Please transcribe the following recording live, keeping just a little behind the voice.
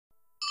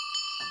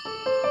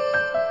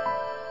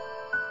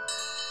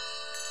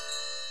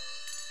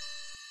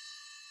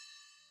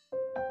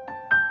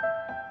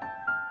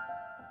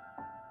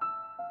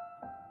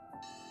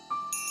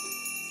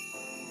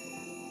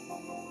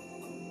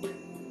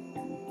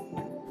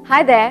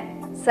Hi there,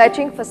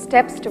 searching for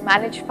steps to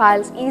manage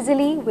files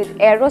easily with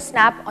Aero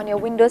Snap on your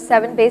Windows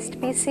 7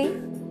 based PC?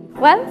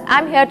 Well,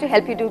 I'm here to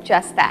help you do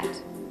just that.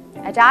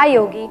 At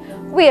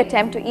iYogi, we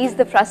attempt to ease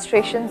the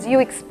frustrations you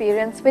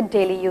experience with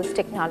daily use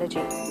technology.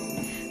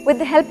 With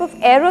the help of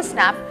Aero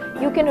Snap,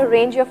 you can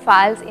arrange your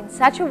files in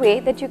such a way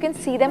that you can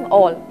see them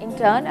all, in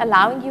turn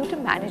allowing you to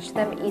manage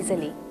them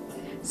easily.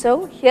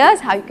 So here's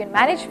how you can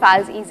manage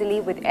files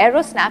easily with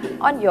Aero Snap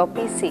on your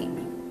PC.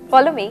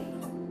 Follow me.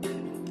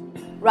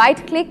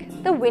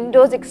 Right-click the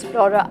Windows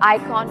Explorer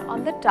icon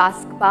on the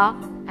taskbar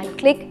and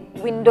click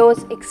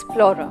Windows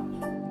Explorer.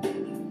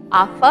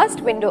 Our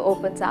first window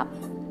opens up.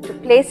 To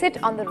place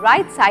it on the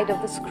right side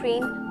of the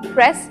screen,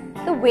 press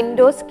the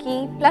Windows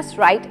key plus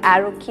right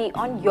arrow key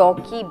on your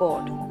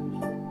keyboard.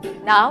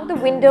 Now the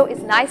window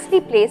is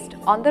nicely placed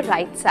on the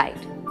right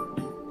side.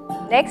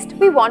 Next,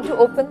 we want to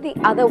open the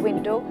other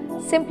window.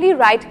 Simply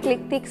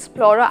right-click the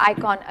Explorer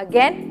icon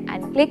again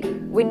and click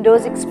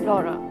Windows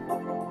Explorer.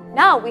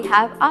 Now we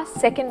have our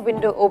second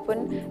window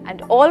open,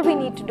 and all we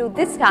need to do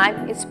this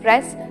time is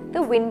press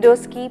the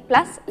Windows key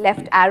plus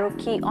left arrow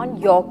key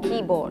on your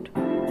keyboard.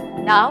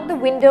 Now the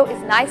window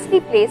is nicely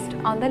placed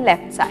on the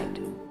left side.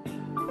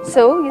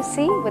 So you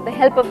see, with the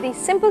help of these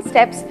simple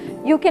steps,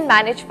 you can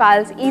manage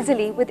files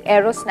easily with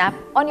Aero Snap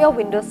on your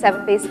Windows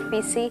 7 based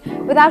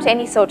PC without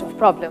any sort of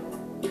problem.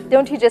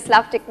 Don't you just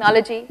love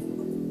technology?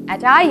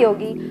 At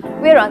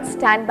iYogi, we're on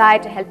standby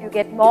to help you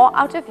get more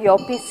out of your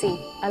PC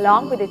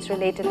along with its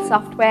related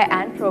software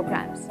and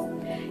programs.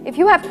 If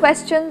you have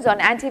questions on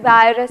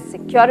antivirus,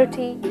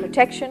 security,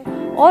 protection,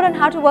 or on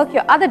how to work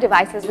your other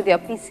devices with your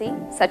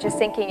PC, such as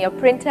syncing your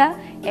printer,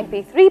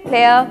 MP3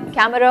 player,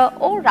 camera,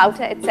 or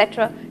router,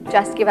 etc.,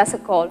 just give us a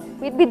call.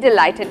 We'd be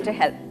delighted to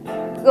help.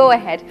 Go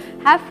ahead,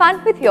 have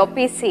fun with your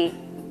PC.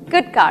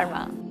 Good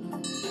karma.